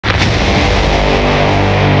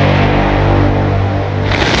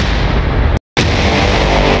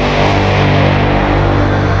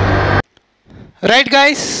Right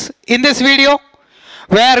guys, in this video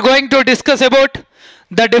we are going to discuss about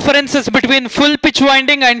the differences between full pitch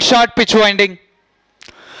winding and short pitch winding.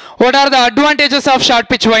 What are the advantages of short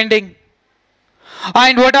pitch winding?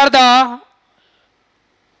 And what are the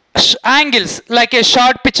angles like a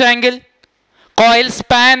short pitch angle, coil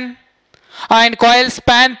span and coil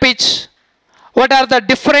span pitch? What are the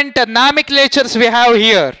different nomenclatures we have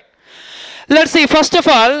here? Let's see, first of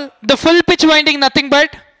all, the full pitch winding nothing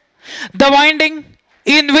but the winding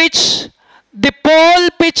in which the pole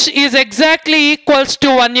pitch is exactly equals to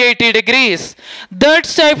 180 degrees. That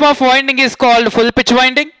type of winding is called full pitch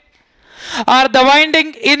winding. Or the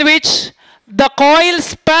winding in which the coil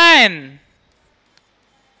span,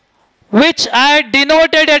 which I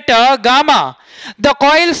denoted at gamma, the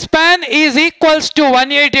coil span is equals to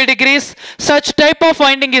 180 degrees. Such type of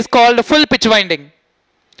winding is called full pitch winding.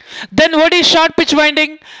 Then what is short pitch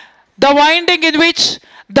winding? The winding in which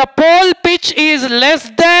the pole pitch is less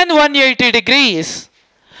than 180 degrees.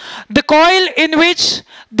 The coil in which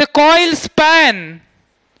the coil span,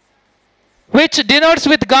 which denotes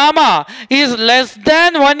with gamma, is less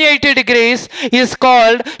than 180 degrees is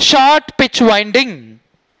called short pitch winding.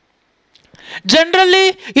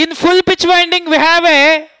 Generally, in full pitch winding, we have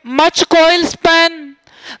a much coil span.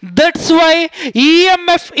 That's why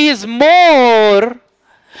EMF is more.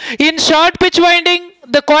 In short pitch winding,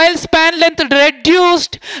 the coil span length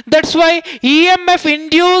reduced. That's why EMF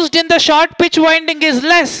induced in the short pitch winding is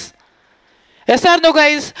less. Yes or no,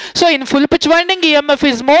 guys? So in full pitch winding, EMF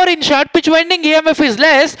is more. In short pitch winding, EMF is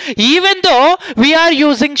less, even though we are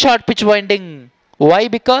using short pitch winding. Why?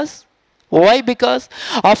 Because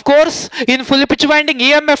of course in full pitch winding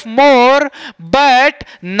EMF more, but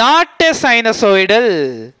not a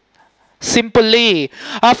sinusoidal. Simply,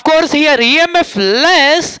 of course here EMF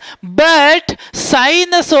less but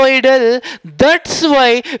sinusoidal. That's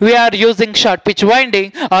why we are using short pitch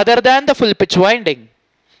winding other than the full pitch winding.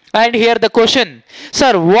 And here the question,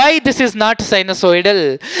 sir, why this is not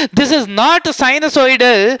sinusoidal? This is not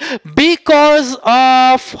sinusoidal because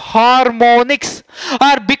of harmonics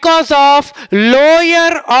or because of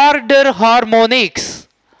lower order harmonics.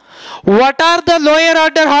 What are the lower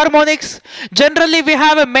order harmonics? Generally we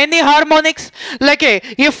have many harmonics, like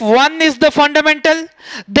if 1 is the fundamental,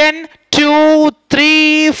 then 2,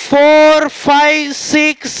 3, 4, 5,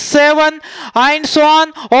 6, 7 and so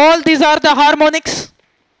on. All these are the harmonics.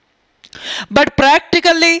 But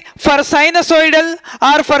practically for sinusoidal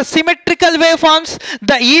or for symmetrical waveforms,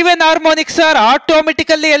 the even harmonics are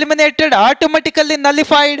automatically eliminated, automatically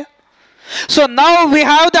nullified. So now we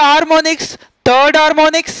have the harmonics, third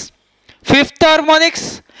harmonics, fifth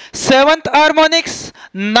harmonics, seventh harmonics,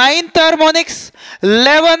 ninth harmonics,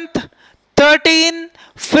 11th, 13,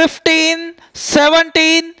 15,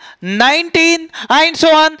 17, 19 and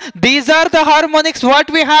so on. These are the harmonics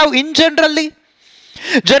what we have in generally.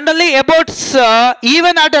 Generally about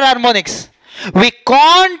even order harmonics, we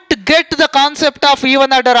can't get the concept of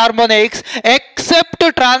even order harmonics except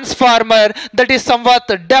a transformer. That is somewhat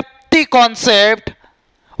depthy concept.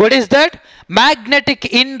 What is that? Magnetic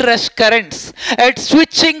inrush currents. At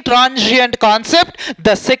switching transient concept,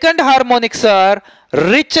 the second harmonics are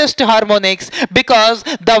richest harmonics because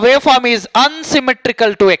the waveform is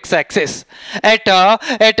unsymmetrical to x-axis.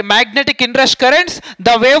 At magnetic inrush currents,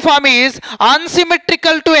 the waveform is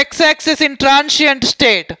unsymmetrical to x-axis in transient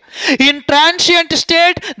state. In transient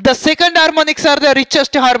state, the second harmonics are the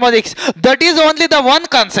richest harmonics. That is only the one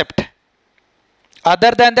concept.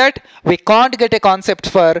 Other than that, we can't get a concept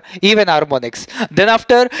for even harmonics. Then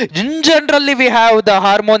after, generally we have the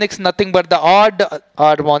harmonics nothing but the odd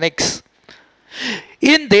harmonics.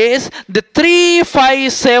 In this, the 3,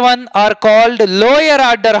 5, 7 are called lower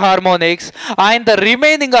order harmonics and the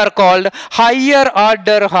remaining are called higher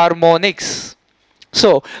order harmonics.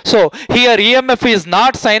 So here EMF is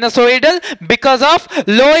not sinusoidal because of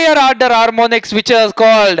lower order harmonics, which is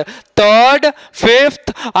called third, fifth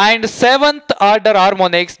and seventh order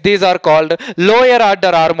harmonics. These are called lower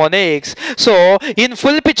order harmonics. So in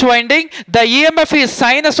full pitch winding, the EMF is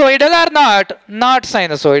sinusoidal or not? Not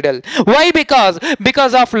sinusoidal. Why?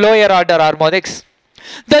 Because of lower order harmonics.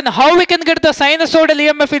 Then how we can get the sinusoidal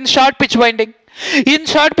EMF in short pitch winding? In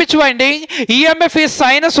short pitch winding, EMF is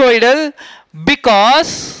sinusoidal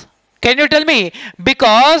because, can you tell me?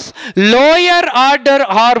 Because lower order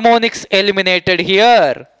harmonics eliminated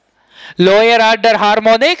here. Lower order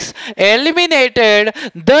harmonics eliminated.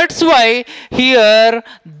 That's why here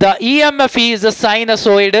the EMF is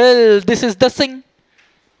sinusoidal. This is the thing.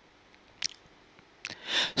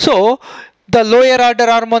 So The lower order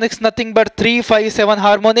harmonics nothing but 3, 5, 7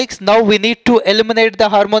 harmonics. Now we need to eliminate the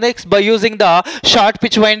harmonics by using the short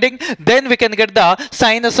pitch winding. Then we can get the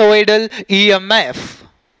sinusoidal EMF.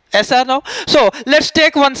 Yes or no? So let's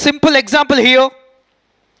take one simple example here.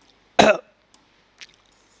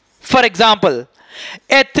 For example,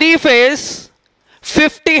 a 3-phase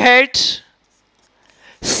 50 Hz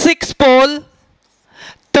 6-pole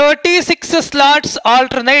 36 slots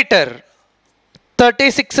alternator.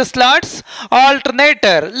 36 slots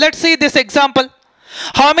alternator. Let's see this example.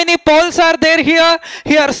 How many poles are there here?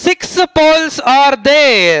 Here 6 poles are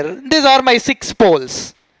there. These are my 6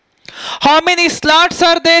 poles. How many slots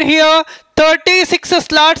are there here? 36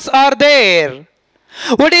 slots are there.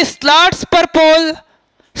 What is slots per pole?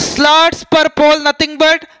 Slots per pole nothing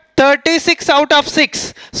but 36 out of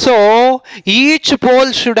 6. So each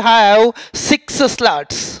pole should have 6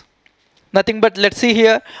 slots. Nothing but, let's see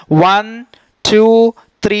here, 1, 2,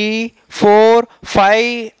 3, 4,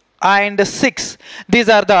 5 and 6. These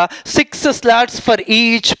are the 6 slots for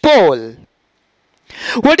each pole.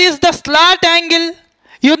 What is the slot angle?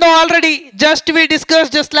 You know already, just we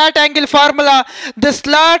discussed the slot angle formula. The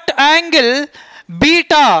slot angle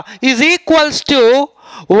beta is equals to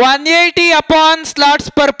 180 upon slots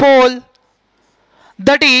per pole.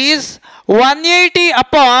 That is 180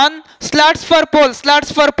 upon slots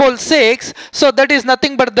per pole 6. So that is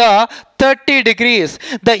nothing but the 30 degrees.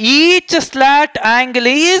 The each slot angle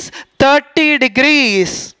is 30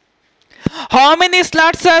 degrees. How many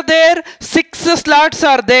slots are there? 6 slots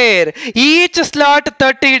are there. Each slot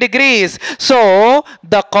 30 degrees. So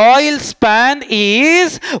the coil span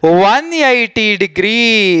is 180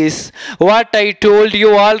 degrees. What I told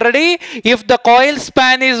you already, if the coil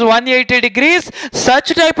span is 180 degrees,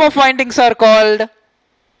 such type of windings are called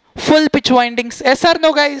full pitch windings. Yes or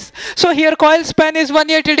no, guys? So here coil span is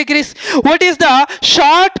 180 degrees. What is the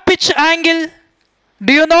short pitch angle?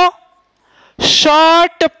 Do you know?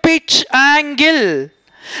 Short pitch angle.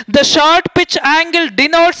 The short pitch angle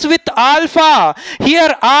denotes with alpha.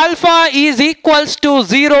 Here alpha is equals to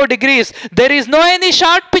 0 degrees. There is no any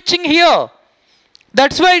short pitching here.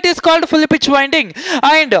 That's why it is called full pitch winding.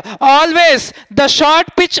 And always the short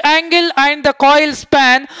pitch angle and the coil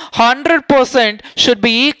span 100% should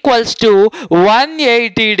be equals to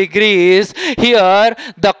 180 degrees. Here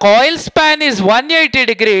the coil span is 180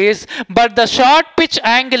 degrees but the short pitch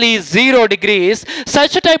angle is 0 degrees.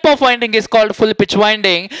 Such a type of winding is called full pitch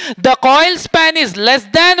winding. The coil span is less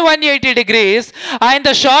than 180 degrees and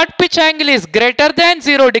the short pitch angle is greater than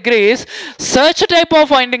 0 degrees. Such type of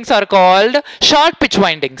windings are called short pitch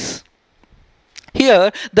windings.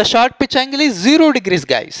 Here the short pitch angle is 0 degrees,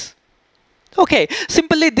 guys. Okay,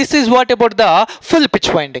 simply this is what about the full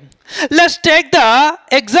pitch winding. Let's take the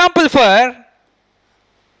example for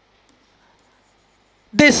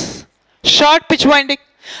this short pitch winding.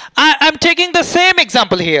 I'm taking the same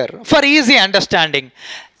example here for easy understanding.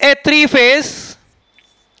 A 3-phase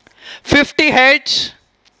 50 Hz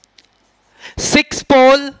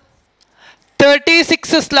 6-pole 36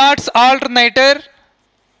 slots alternator.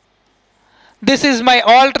 This is my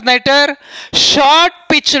alternator, short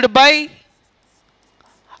pitched by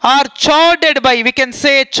or chorded by, we can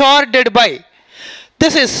say chorded by.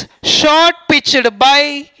 This is short pitched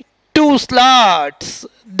by 2 slots.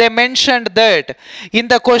 They mentioned that. In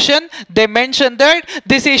the question, they mentioned that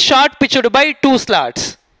this is short pitched by 2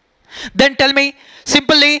 slots. Then tell me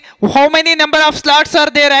simply how many number of slots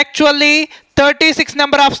are there actually? 36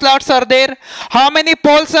 number of slots are there. How many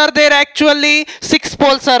poles are there actually? 6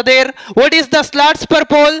 poles are there. What is the slots per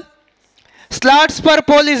pole? Slots per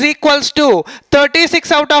pole is equals to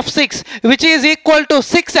 36 out of 6, which is equal to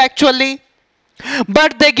 6 actually.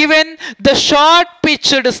 But they given the short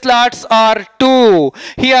pitched slots are 2.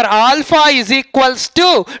 Here alpha is equals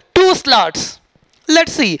to 2 slots.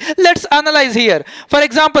 Let's see. Let's analyze here. For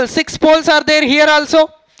example, 6 poles are there here also.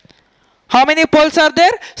 How many poles are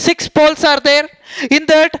there? 6 poles are there. In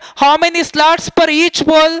that, how many slots per each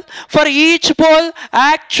pole? For each pole,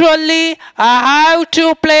 actually, I have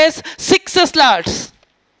to place 6 slots.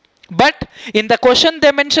 But in the question,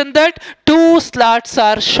 they mentioned that 2 slots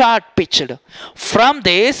are short pitched. From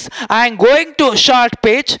this, I am going to short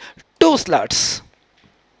pitch 2 slots.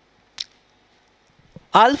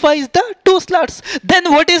 Alpha is the 2 slots.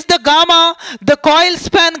 Then what is the gamma? The coil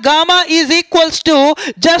span gamma is equals to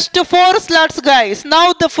just 4 slots, guys.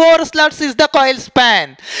 Now the 4 slots is the coil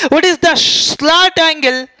span. What is the slot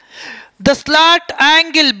angle? the slat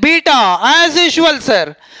angle beta, as usual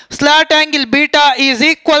sir, slat angle beta is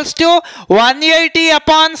equals to 180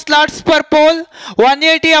 upon slats per pole.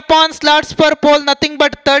 180 upon slats per pole, nothing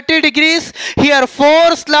but 30 degrees. Here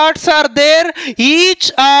 4 slats are there,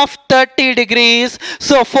 each of 30 degrees.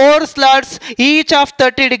 So 4 slats each of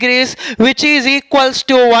 30 degrees, which is equals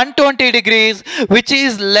to 120 degrees, which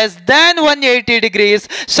is less than 180 degrees.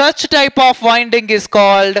 Such type of winding is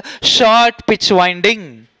called short pitch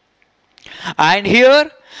winding. And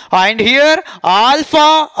here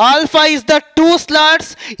alpha is the 2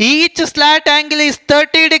 slats, each slat angle is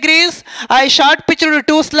 30 degrees. I short pitched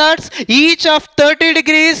 2 slats, each of 30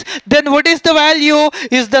 degrees. Then what is the value?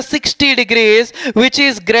 Is the 60 degrees, which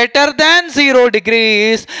is greater than 0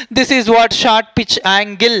 degrees. This is what short pitch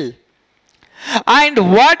angle.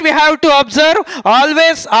 And what we have to observe,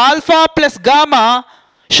 always alpha plus gamma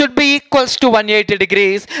should be equals to 180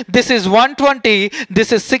 degrees. This is 120,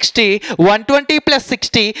 this is 60. 120 plus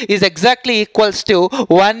 60 is exactly equals to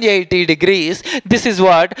 180 degrees. This is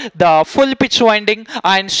what the full pitch winding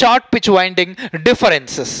and short pitch winding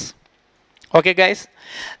differences. Okay guys,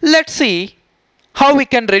 let's see how we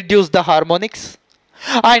can reduce the harmonics.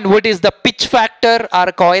 And what is the pitch factor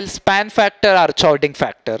or coil span factor or chording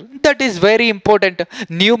factor? That is very important.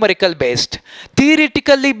 Numerical based.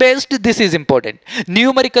 Theoretically based, this is important.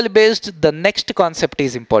 Numerical based, the next concept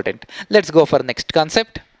is important. Let's go for next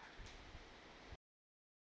concept.